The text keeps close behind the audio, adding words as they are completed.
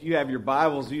If you have your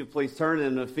Bibles, you please turn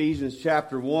in Ephesians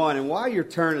chapter 1. And while you're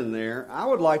turning there, I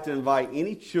would like to invite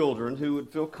any children who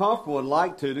would feel comfortable and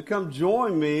like to come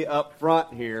join me up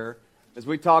front here as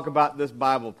we talk about this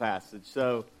Bible passage.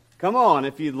 So come on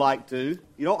if you'd like to.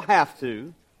 You don't have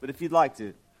to, but if you'd like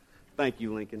to. Thank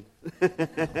you, Lincoln.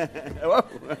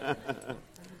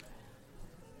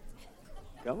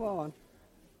 Come on.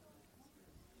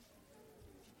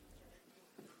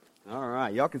 All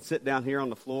right. Y'all can sit down here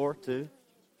on the floor, too.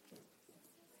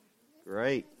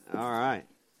 Great. All right.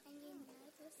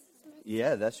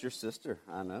 Yeah, that's your sister.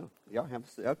 I know. Y'all have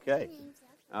okay.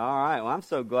 All right. Well, I'm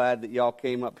so glad that y'all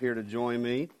came up here to join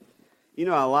me. You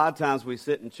know, a lot of times we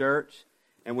sit in church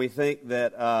and we think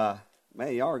that,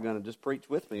 man, y'all are going to just preach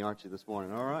with me, aren't you, this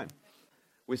morning? All right.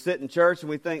 We sit in church and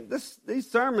we think, these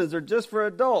sermons are just for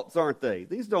adults, aren't they?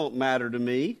 These don't matter to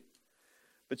me.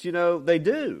 But, you know, they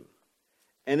do.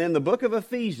 And in the book of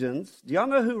Ephesians, do y'all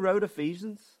know who wrote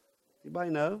Ephesians? Anybody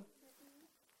know?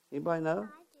 Anybody know?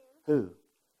 Who?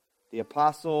 The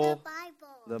apostle.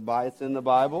 The Bible. It's in the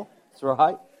Bible. That's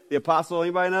right. The apostle,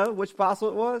 anybody know which apostle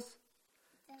it was?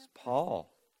 It's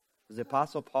Paul. It was the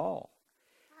apostle Paul.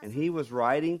 And he was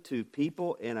writing to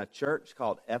people in a church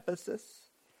called Ephesus.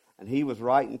 And he was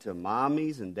writing to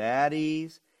mommies and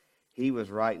daddies. He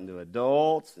was writing to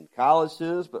adults and college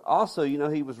students. But also, you know,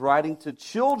 he was writing to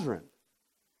children.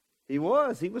 He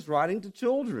was writing to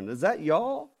children. Is that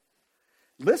y'all?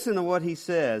 Listen to what he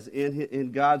says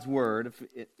in God's Word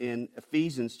in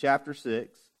Ephesians chapter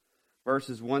 6,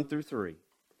 verses 1 through 3.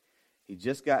 He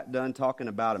just got done talking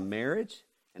about a marriage,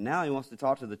 and now he wants to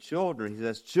talk to the children. He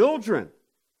says, children,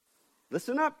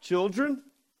 listen up, children.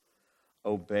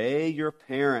 Obey your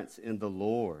parents in the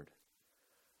Lord,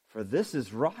 for this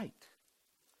is right.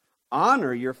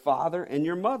 Honor your father and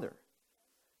your mother.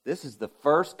 This is the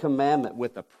first commandment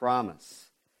with a promise,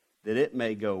 that it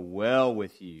may go well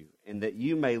with you, and that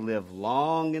you may live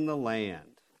long in the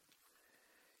land.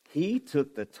 He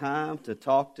took the time to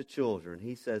talk to children.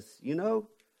 He says, you know,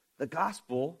 the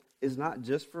gospel is not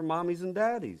just for mommies and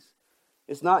daddies.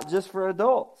 It's not just for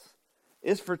adults.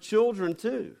 It's for children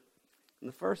too. And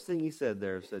the first thing he said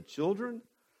there said, children,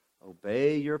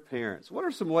 obey your parents. What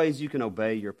are some ways you can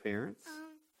obey your parents?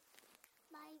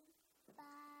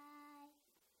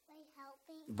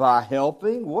 By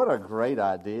helping? What a great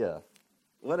idea.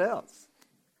 What else?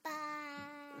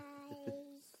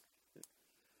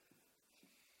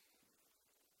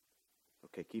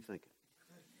 Okay, keep thinking.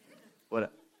 What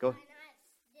else? Go.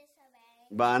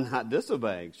 By not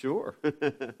disobeying, sure. You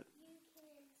can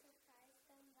surprise them by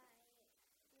doing something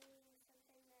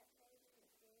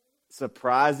that they didn't do.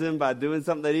 Surprise them by doing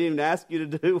something they didn't even ask you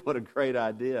to do? What a great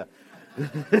idea.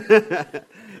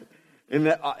 And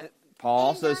that, Paul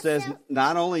also says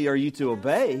not only are you to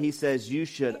obey, he says you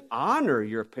should honor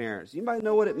your parents. You might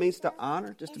know what it means to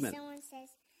honor? Just a minute. If someone says,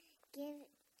 give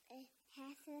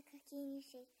half of the cookie, and you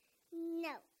say,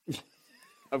 no.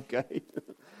 Okay.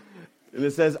 And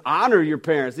it says honor your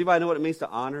parents. Anybody know what it means to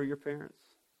honor your parents?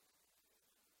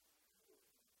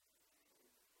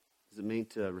 Does it mean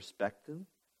to respect them?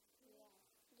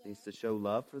 It means to show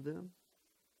love for them?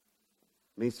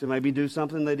 It means to maybe do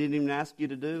something they didn't even ask you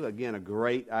to do? Again, a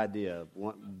great idea.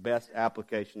 Best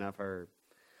application I've heard.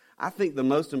 I think the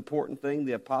most important thing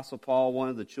the Apostle Paul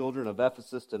wanted the children of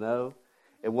Ephesus to know,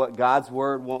 and what God's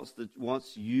Word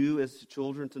wants you as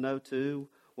children to know too,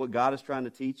 what God is trying to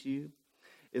teach you,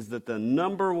 is that the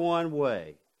number one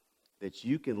way that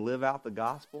you can live out the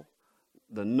gospel,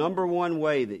 the number one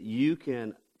way that you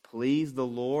can please the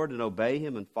Lord and obey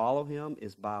Him and follow Him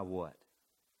is by what?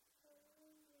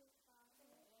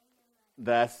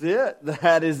 That's it.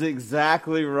 That is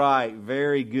exactly right.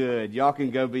 Very good. Y'all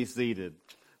can go be seated.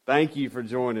 Thank you for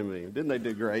joining me. Didn't they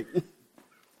do great?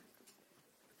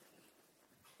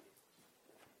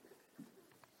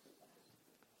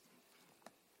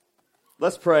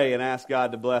 Let's pray and ask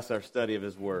God to bless our study of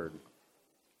His Word.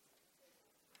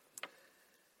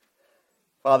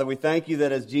 Father, we thank you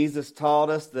that as Jesus taught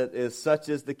us, that is such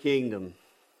is the kingdom,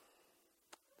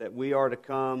 that we are to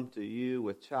come to you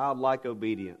with childlike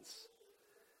obedience.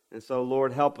 And so,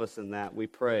 Lord, help us in that, we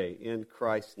pray, in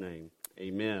Christ's name.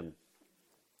 Amen.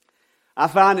 I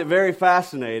find it very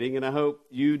fascinating, and I hope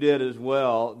you did as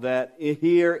well, that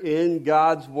here in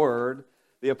God's Word,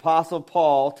 the Apostle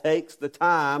Paul takes the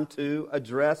time to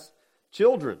address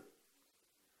children,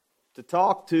 to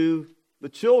talk to the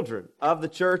children of the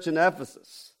church in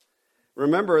Ephesus.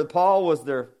 Remember, Paul was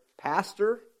their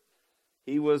pastor.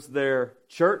 He was their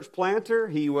church planter.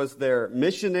 He was their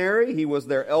missionary. He was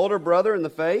their elder brother in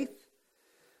the faith.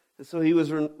 And so he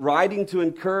was writing to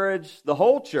encourage the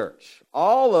whole church,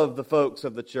 all of the folks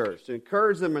of the church, to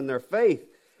encourage them in their faith.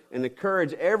 and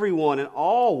encourage everyone in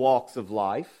all walks of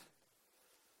life.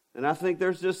 And I think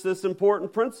there's just this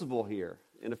important principle here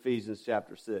in Ephesians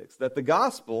chapter 6, that the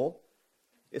gospel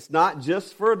is not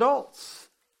just for adults.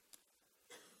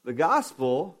 The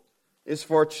gospel is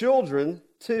for children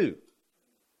too.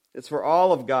 It's for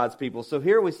all of God's people. So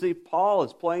here we see Paul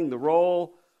is playing the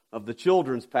role of the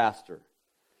children's pastor.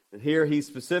 And here he's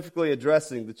specifically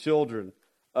addressing the children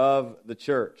of the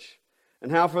church.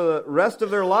 And how for the rest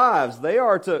of their lives they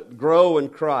are to grow in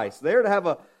Christ. They are to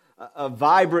have a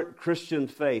vibrant Christian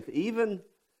faith, even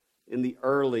in the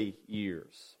early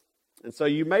years. And so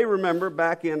you may remember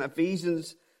back in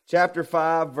Ephesians chapter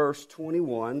 5, verse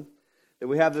 21, that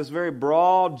we have this very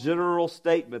broad general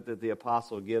statement that the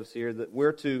apostle gives here, that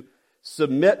we're to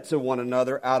submit to one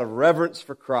another out of reverence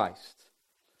for Christ.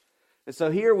 And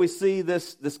so here we see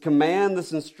this command,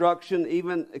 this instruction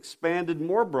even expanded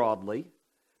more broadly,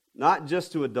 not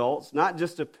just to adults, not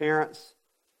just to parents,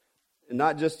 and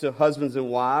not just to husbands and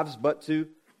wives, but to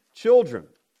children.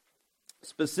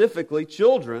 Specifically,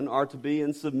 children are to be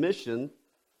in submission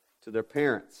to their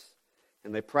parents.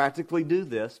 And they practically do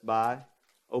this by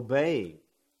obeying,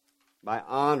 by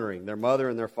honoring their mother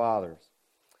and their fathers.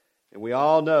 And we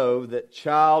all know that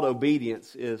child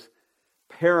obedience is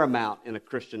paramount in a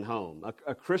Christian home.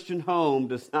 A Christian home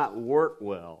does not work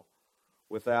well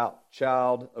without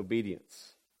child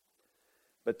obedience.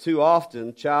 But too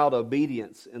often, child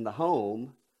obedience in the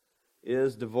home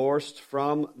is divorced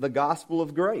from the gospel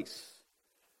of grace.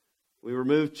 We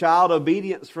remove child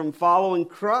obedience from following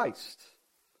Christ.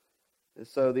 And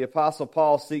so the Apostle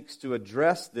Paul seeks to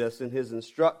address this in his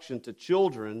instruction to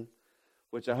children,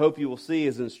 which I hope you will see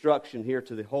as instruction here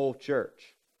to the whole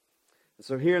church. And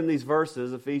so here in these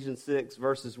verses, Ephesians 6,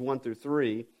 verses 1 through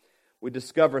 3, we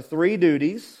discover three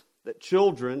duties that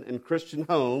children in Christian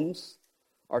homes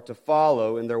are to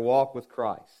follow in their walk with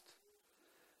Christ.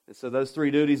 And so those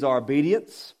three duties are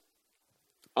obedience,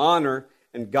 honor,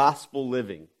 and gospel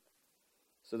living.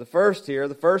 So the first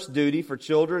duty for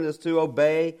children is to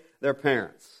obey their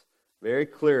parents. Very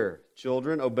clear.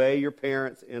 Children, obey your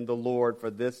parents in the Lord, for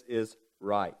this is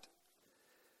right.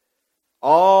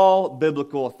 All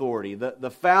biblical authority,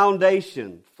 the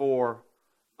foundation for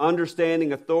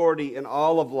understanding authority in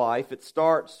all of life, it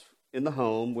starts in the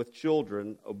home with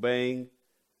children obeying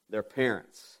their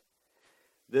parents.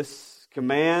 This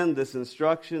command, this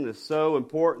instruction is so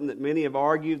important that many have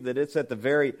argued that it's at the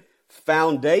very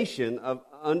foundation of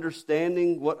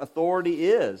understanding what authority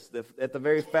is, at the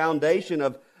very foundation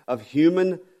of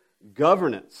human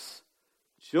governance.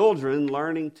 Children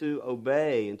learning to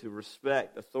obey and to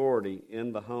respect authority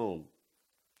in the home.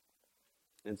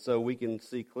 And so we can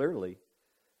see clearly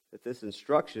that this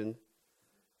instruction,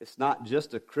 it's not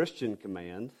just a Christian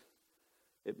command.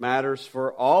 It matters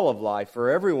for all of life, for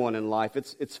everyone in life.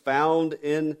 It's found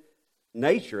in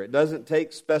nature. It doesn't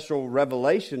take special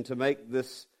revelation to make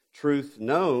this truth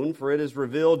known, for it is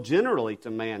revealed generally to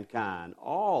mankind.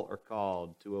 All are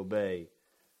called to obey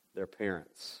their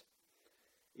parents.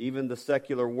 Even the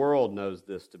secular world knows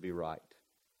this to be right.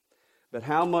 But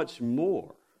how much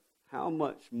more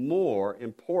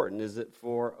important is it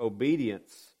for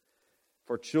obedience,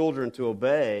 for children to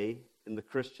obey in the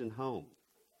Christian home?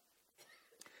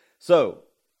 So,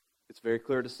 it's very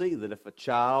clear to see that if a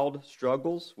child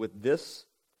struggles with this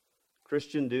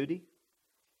Christian duty,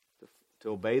 to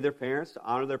obey their parents, to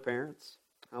honor their parents,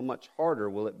 how much harder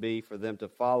will it be for them to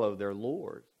follow their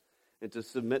Lord and to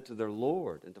submit to their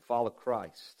Lord and to follow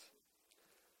Christ?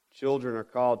 Children are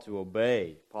called to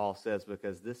obey, Paul says,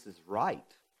 because this is right.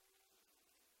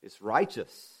 It's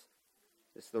righteous.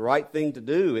 It's the right thing to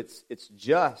do. It's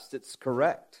just. It's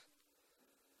correct.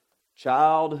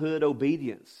 Childhood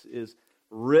obedience is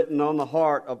written on the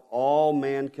heart of all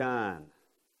mankind.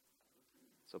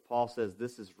 So Paul says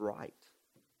this is right.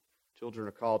 Children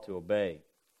are called to obey.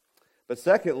 But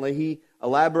secondly, he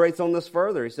elaborates on this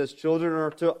further. He says children are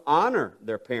to honor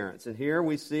their parents. And here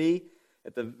we see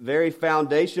at the very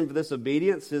foundation for this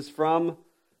obedience is from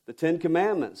the Ten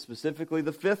Commandments, specifically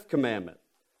the fifth commandment.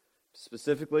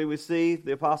 Specifically, we see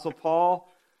the Apostle Paul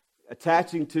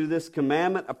attaching to this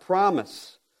commandment a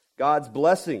promise, God's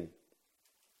blessing.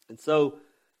 And so,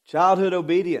 childhood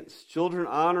obedience, children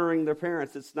honoring their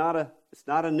parents, it's not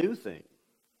a new thing.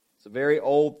 It's a very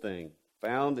old thing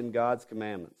found in God's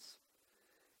commandments.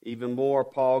 Even more,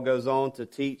 Paul goes on to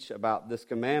teach about this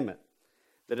commandment,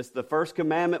 that it's the first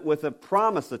commandment with a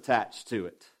promise attached to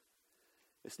it.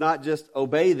 It's not just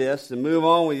obey this and move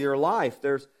on with your life.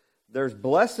 There's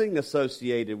blessing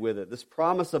associated with it, this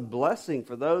promise of blessing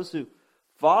for those who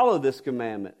follow this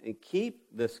commandment and keep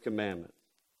this commandment.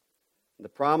 The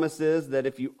promise is that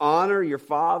if you honor your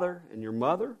father and your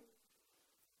mother,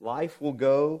 life will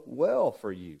go well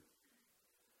for you.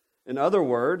 In other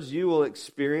words, you will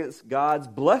experience God's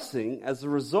blessing as a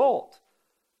result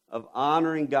of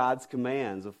honoring God's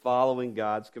commands, of following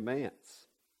God's commands.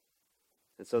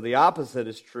 And so the opposite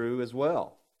is true as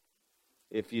well.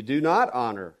 If you do not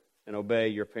honor and obey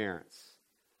your parents,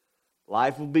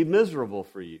 life will be miserable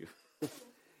for you.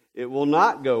 It will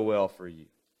not go well for you.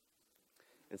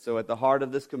 And so at the heart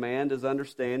of this command is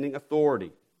understanding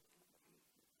authority.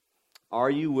 Are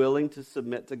you willing to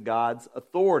submit to God's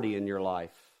authority in your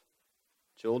life?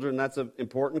 Children, that's an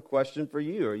important question for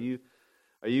you.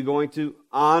 Are you going to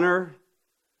honor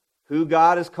who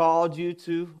God has called you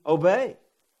to obey?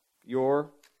 Your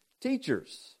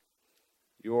teachers,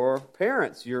 your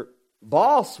parents, your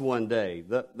boss one day,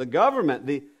 the government,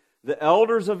 the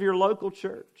elders of your local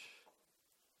church.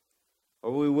 Are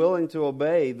we willing to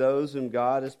obey those whom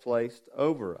God has placed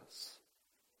over us?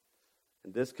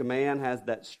 And this command has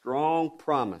that strong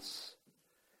promise,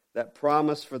 that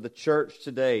promise for the church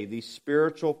today, these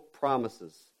spiritual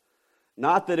promises.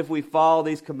 Not that if we follow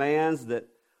these commands that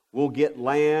we'll get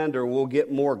land or we'll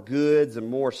get more goods and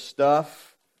more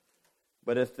stuff,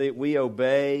 but if we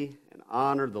obey and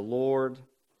honor the Lord,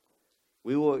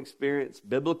 we will experience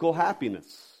biblical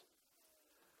happiness.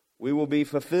 We will be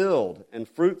fulfilled and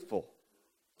fruitful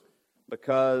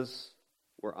because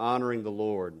we're honoring the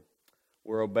Lord.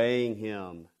 We're obeying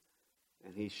Him,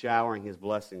 and He's showering His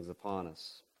blessings upon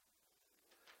us.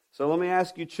 So let me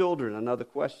ask you children another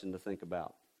question to think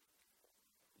about.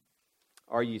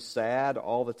 Are you sad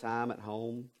all the time at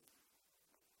home?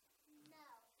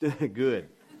 No. Good.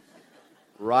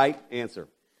 Right answer.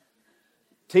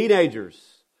 Teenagers,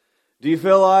 do you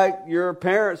feel like your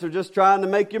parents are just trying to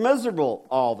make you miserable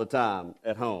all the time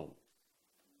at home?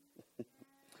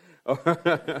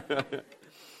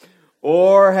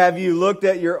 Or have you looked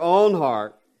at your own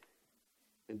heart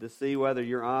and to see whether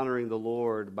you're honoring the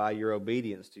Lord by your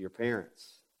obedience to your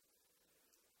parents?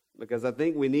 Because I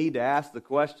think we need to ask the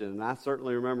question, and I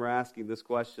certainly remember asking this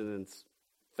question and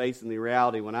facing the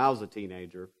reality when I was a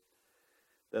teenager,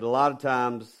 that a lot of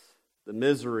times the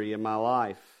misery in my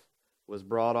life was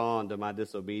brought on to my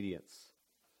disobedience.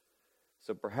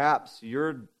 So perhaps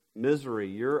your misery,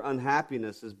 your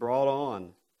unhappiness is brought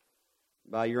on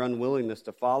by your unwillingness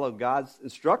to follow God's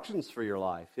instructions for your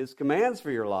life, His commands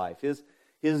for your life, His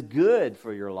good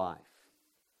for your life,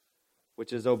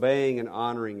 which is obeying and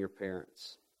honoring your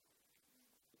parents.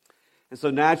 And so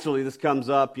naturally this comes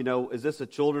up, is this a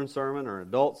children's sermon or an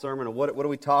adult sermon, or what are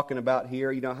we talking about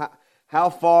here? How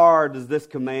far does this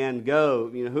command go?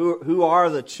 Who are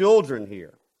the children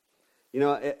here?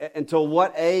 Until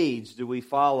what age do we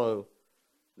follow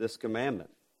this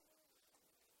commandment?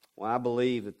 Well, I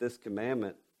believe that this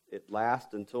commandment, it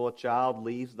lasts until a child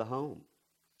leaves the home.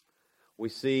 We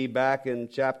see back in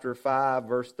chapter 5,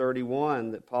 verse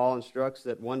 31, that Paul instructs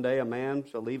that one day a man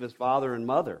shall leave his father and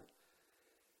mother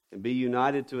and be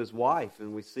united to his wife.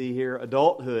 And we see here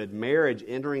adulthood, marriage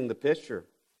entering the picture.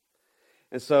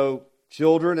 And so,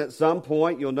 children, at some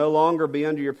point, you'll no longer be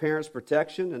under your parents'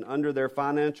 protection and under their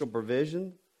financial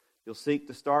provision. You'll seek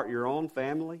to start your own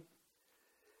family.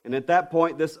 And at that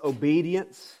point, this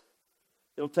obedience,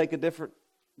 it'll take a different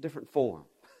form.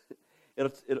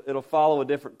 It'll follow a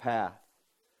different path.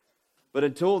 But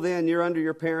until then, you're under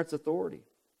your parents' authority.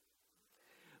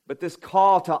 But this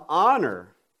call to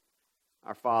honor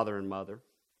our father and mother,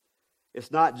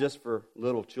 it's not just for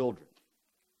little children.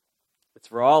 It's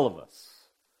for all of us.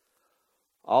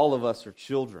 All of us are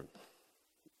children.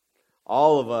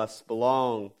 All of us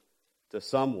belong to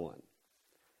someone.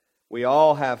 We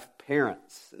all have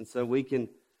parents, and so we can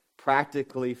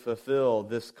practically fulfill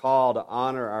this call to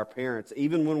honor our parents,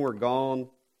 even when we're gone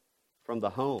from the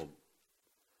home.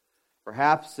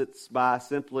 Perhaps it's by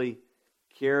simply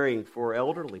caring for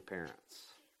elderly parents.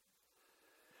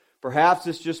 Perhaps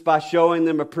it's just by showing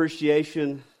them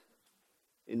appreciation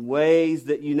in ways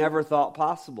that you never thought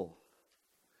possible.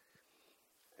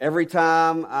 Every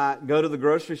time I go to the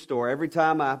grocery store, every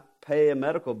time I pay a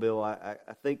medical bill, I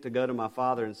think to go to my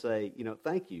father and say,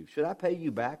 thank you. Should I pay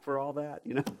you back for all that?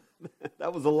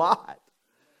 That was a lot.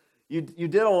 You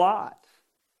did a lot.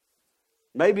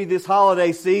 Maybe this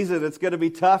holiday season it's going to be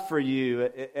tough for you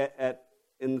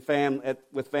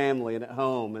with family and at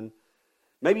home. And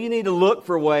maybe you need to look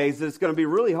for ways that it's going to be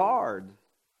really hard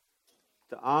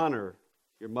to honor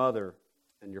your mother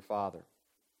and your father.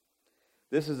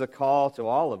 This is a call to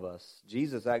all of us.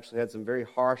 Jesus actually had some very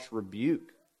harsh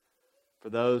rebuke for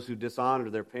those who dishonor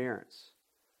their parents,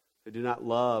 who do not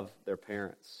love their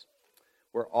parents.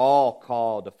 We're all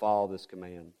called to follow this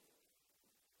command.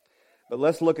 But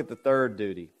let's look at the third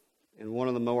duty, and one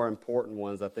of the more important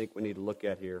ones I think we need to look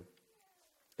at here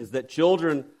is that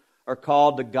children are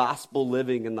called to gospel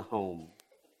living in the home.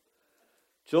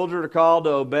 Children are called to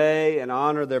obey and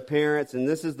honor their parents, and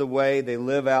this is the way they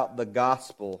live out the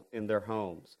gospel in their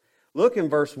homes. Look in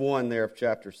verse 1 there of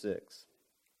chapter 6.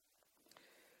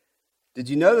 Did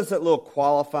you notice that little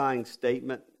qualifying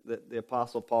statement that the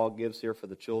Apostle Paul gives here for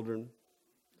the children?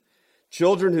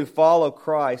 Children who follow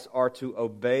Christ are to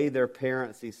obey their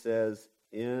parents, he says,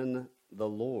 in the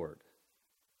Lord.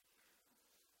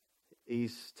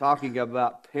 He's talking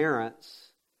about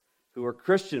parents who are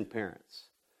Christian parents.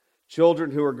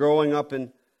 Children who are growing up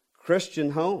in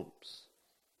Christian homes.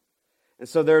 And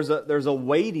so there's a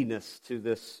weightiness to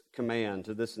this command,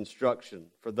 to this instruction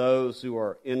for those who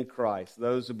are in Christ,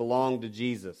 those who belong to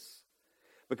Jesus.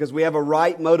 Because we have a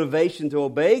right motivation to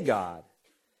obey God.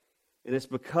 And it's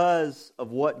because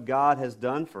of what God has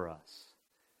done for us.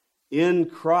 In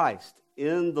Christ,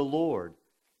 in the Lord,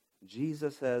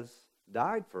 Jesus has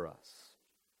died for us.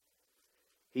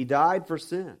 He died for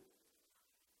sin.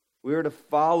 We are to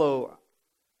follow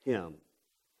Him.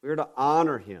 We are to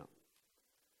honor Him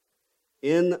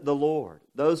in the Lord.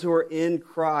 Those who are in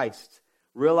Christ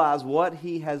realize what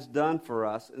He has done for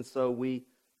us, and so we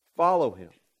follow Him.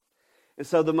 And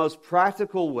so the most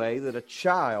practical way that a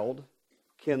child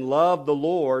can love the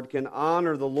Lord, can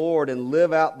honor the Lord, and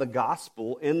live out the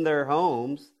gospel in their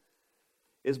homes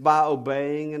is by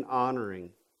obeying and honoring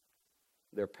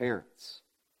their parents.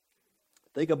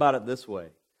 Think about it this way.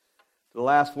 For the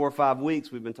last 4 or 5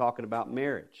 weeks, we've been talking about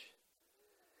marriage.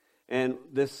 And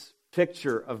this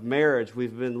picture of marriage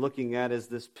we've been looking at is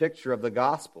this picture of the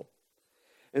gospel.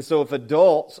 And so if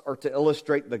adults are to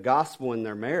illustrate the gospel in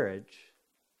their marriage,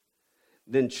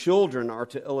 then children are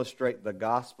to illustrate the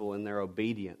gospel in their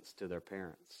obedience to their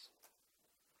parents.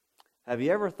 Have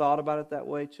you ever thought about it that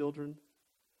way, children?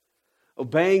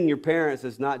 Obeying your parents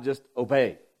is not just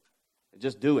obey.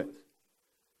 Just do it.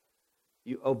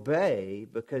 You obey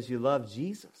because you love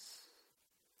Jesus.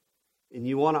 And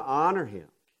you want to honor Him.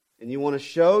 And you want to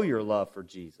show your love for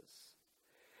Jesus.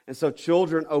 And so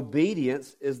children,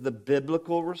 obedience is the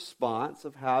biblical response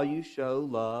of how you show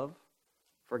love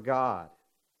for God.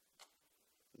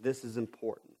 This is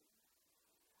important.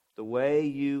 The way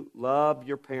you love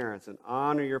your parents and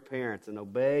honor your parents and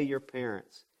obey your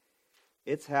parents,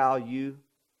 it's how you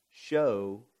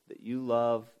show that you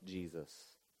love Jesus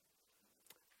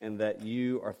and that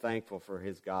you are thankful for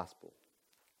His gospel.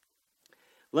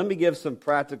 Let me give some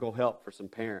practical help for some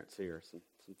parents here, some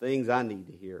things I need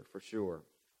to hear for sure.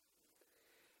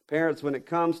 Parents, when it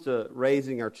comes to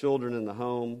raising our children in the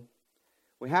home,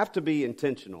 we have to be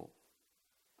intentional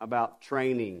about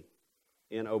training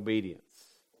in obedience.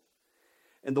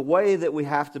 And the way that we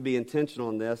have to be intentional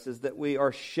in this is that we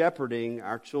are shepherding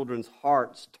our children's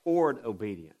hearts toward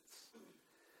obedience.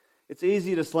 It's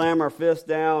easy to slam our fists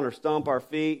down or stomp our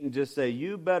feet and just say,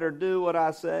 you better do what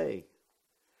I say,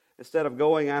 instead of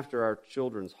going after our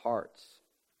children's hearts.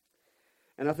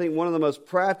 And I think one of the most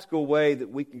practical ways that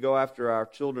we can go after our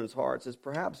children's hearts is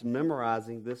perhaps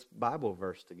memorizing this Bible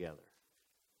verse together.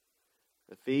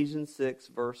 Ephesians 6,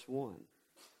 verse 1.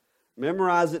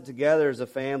 Memorize it together as a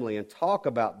family and talk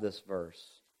about this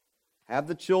verse. Have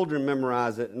the children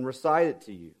memorize it and recite it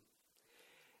to you.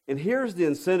 And here's the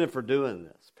incentive for doing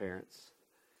this, parents.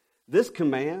 This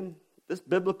command, this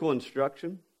biblical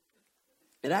instruction,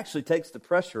 it actually takes the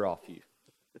pressure off you.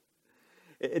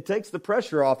 It takes the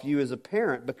pressure off you as a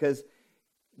parent because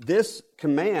this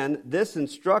command, this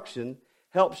instruction,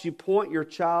 helps you point your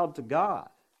child to God.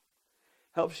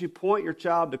 Helps you point your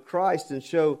child to Christ and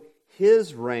show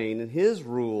His reign and His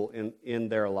rule in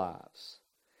their lives.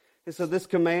 And so this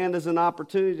command is an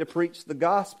opportunity to preach the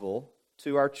gospel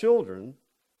to our children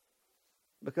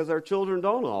because our children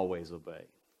don't always obey.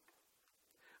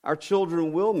 Our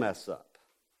children will mess up.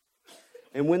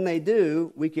 And when they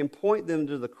do, we can point them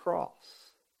to the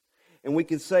cross. And we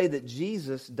can say that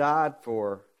Jesus died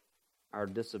for our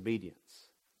disobedience.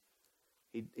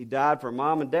 He died for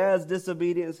mom and dad's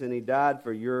disobedience, and He died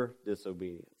for your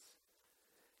disobedience.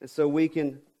 And so we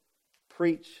can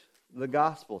preach the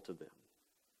gospel to them.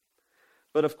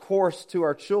 But of course, to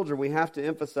our children, we have to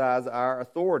emphasize our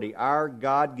authority, our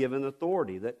God-given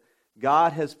authority, that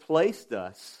God has placed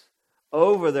us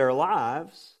over their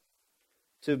lives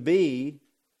to be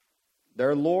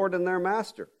their Lord and their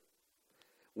Master.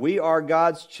 We are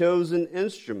God's chosen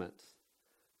instruments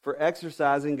for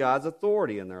exercising God's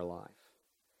authority in their life.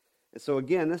 And so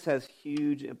again, this has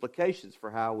huge implications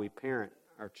for how we parent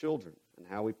our children and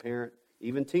how we parent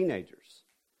even teenagers.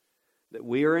 That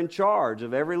we are in charge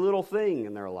of every little thing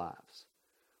in their lives.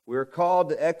 We are called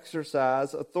to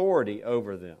exercise authority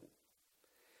over them.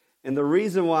 And the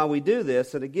reason why we do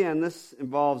this, and again, this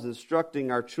involves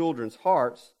instructing our children's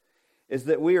hearts, is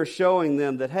that we are showing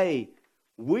them that, hey,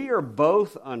 we are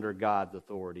both under God's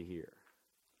authority here.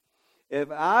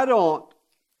 If I don't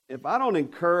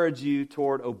encourage you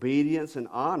toward obedience and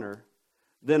honor,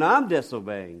 then I'm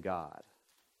disobeying God.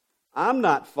 I'm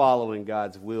not following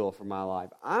God's will for my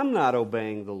life. I'm not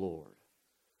obeying the Lord.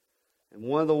 And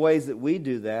one of the ways that we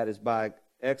do that is by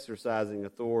exercising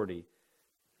authority,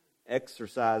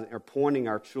 exercising or pointing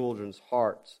our children's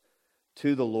hearts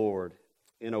to the Lord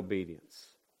in obedience.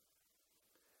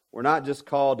 We're not just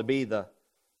called to be the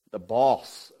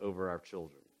boss over our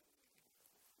children.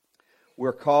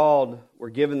 We're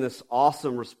given this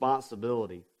awesome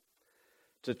responsibility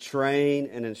to train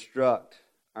and instruct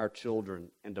our children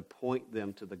and to point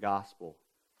them to the gospel,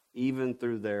 even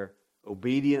through their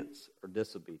obedience or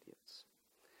disobedience.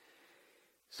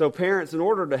 So parents, in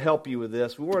order to help you with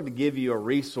this, we wanted to give you a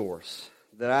resource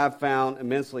that I've found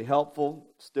immensely helpful,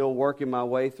 still working my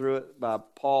way through it, by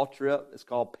Paul Tripp. It's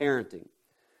called Parenting.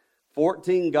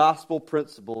 14 gospel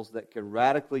principles that can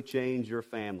radically change your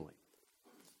family.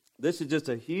 This is just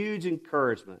a huge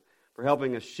encouragement for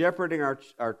helping us shepherding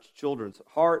our children's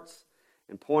hearts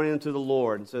and pointing them to the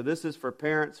Lord. And so this is for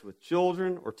parents with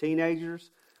children or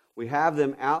teenagers. We have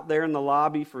them out there in the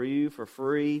lobby for you for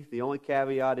free. The only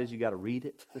caveat is you got to read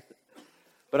it.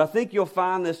 But I think you'll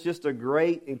find this just a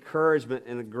great encouragement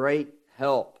and a great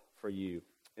help for you,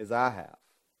 as I have.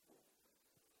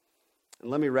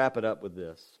 And let me wrap it up with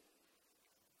this.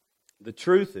 The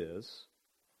truth is,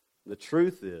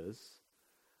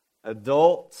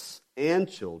 adults and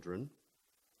children,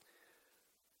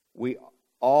 we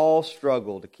all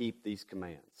struggle to keep these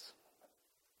commands.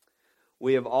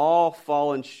 We have all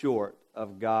fallen short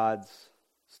of God's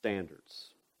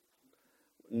standards.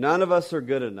 None of us are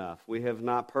good enough. We have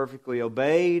not perfectly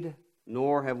obeyed,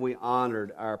 nor have we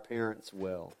honored our parents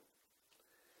well.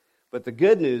 But the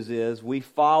good news is we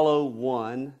follow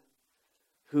one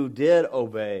who did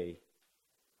obey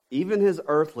even his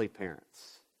earthly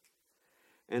parents,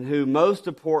 and who, most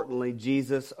importantly,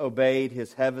 Jesus obeyed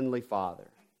his heavenly Father.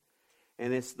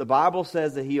 And the Bible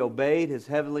says that he obeyed his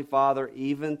heavenly Father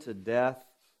even to death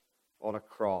on a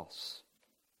cross.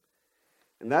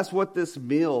 And that's what this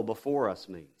meal before us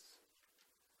means.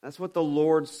 That's what the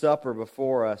Lord's Supper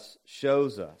before us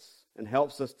shows us and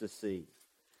helps us to see.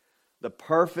 The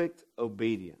perfect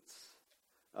obedience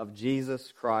of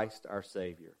Jesus Christ our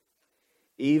Savior,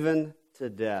 even to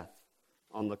death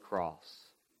on the cross.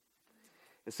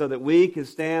 And so that we can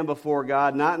stand before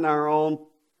God, not in our own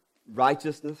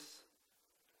righteousness,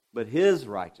 but his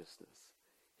righteousness,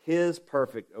 his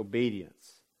perfect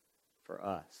obedience for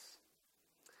us.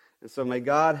 And so may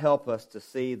God help us to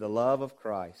see the love of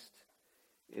Christ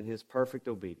in his perfect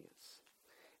obedience.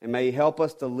 And may he help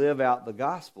us to live out the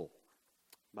gospel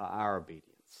by our obedience.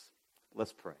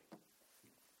 Let's pray.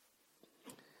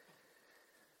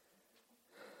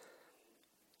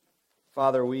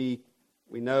 Father, we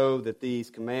know that these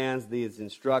commands, these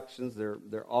instructions,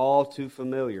 they're all too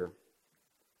familiar.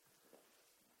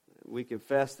 We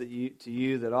confess to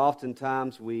you that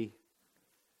oftentimes we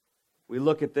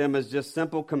look at them as just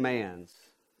simple commands.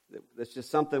 That's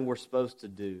just something we're supposed to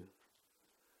do.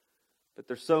 But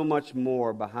there's so much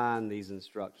more behind these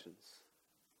instructions.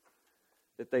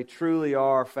 That they truly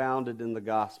are founded in the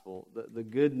gospel. The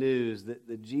good news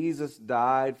that Jesus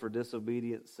died for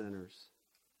disobedient sinners.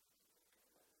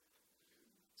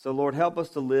 So, Lord, help us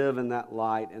to live in that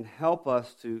light and help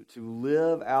us to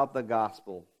live out the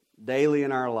gospel daily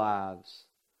in our lives,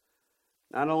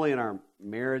 not only in our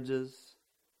marriages,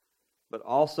 but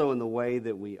also in the way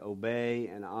that we obey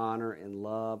and honor and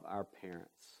love our parents.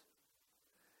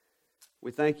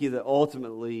 We thank you that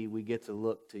ultimately we get to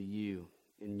look to you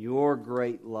in your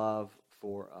great love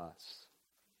for us.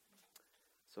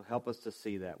 So help us to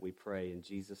see that, we pray in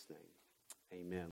Jesus' name. Amen.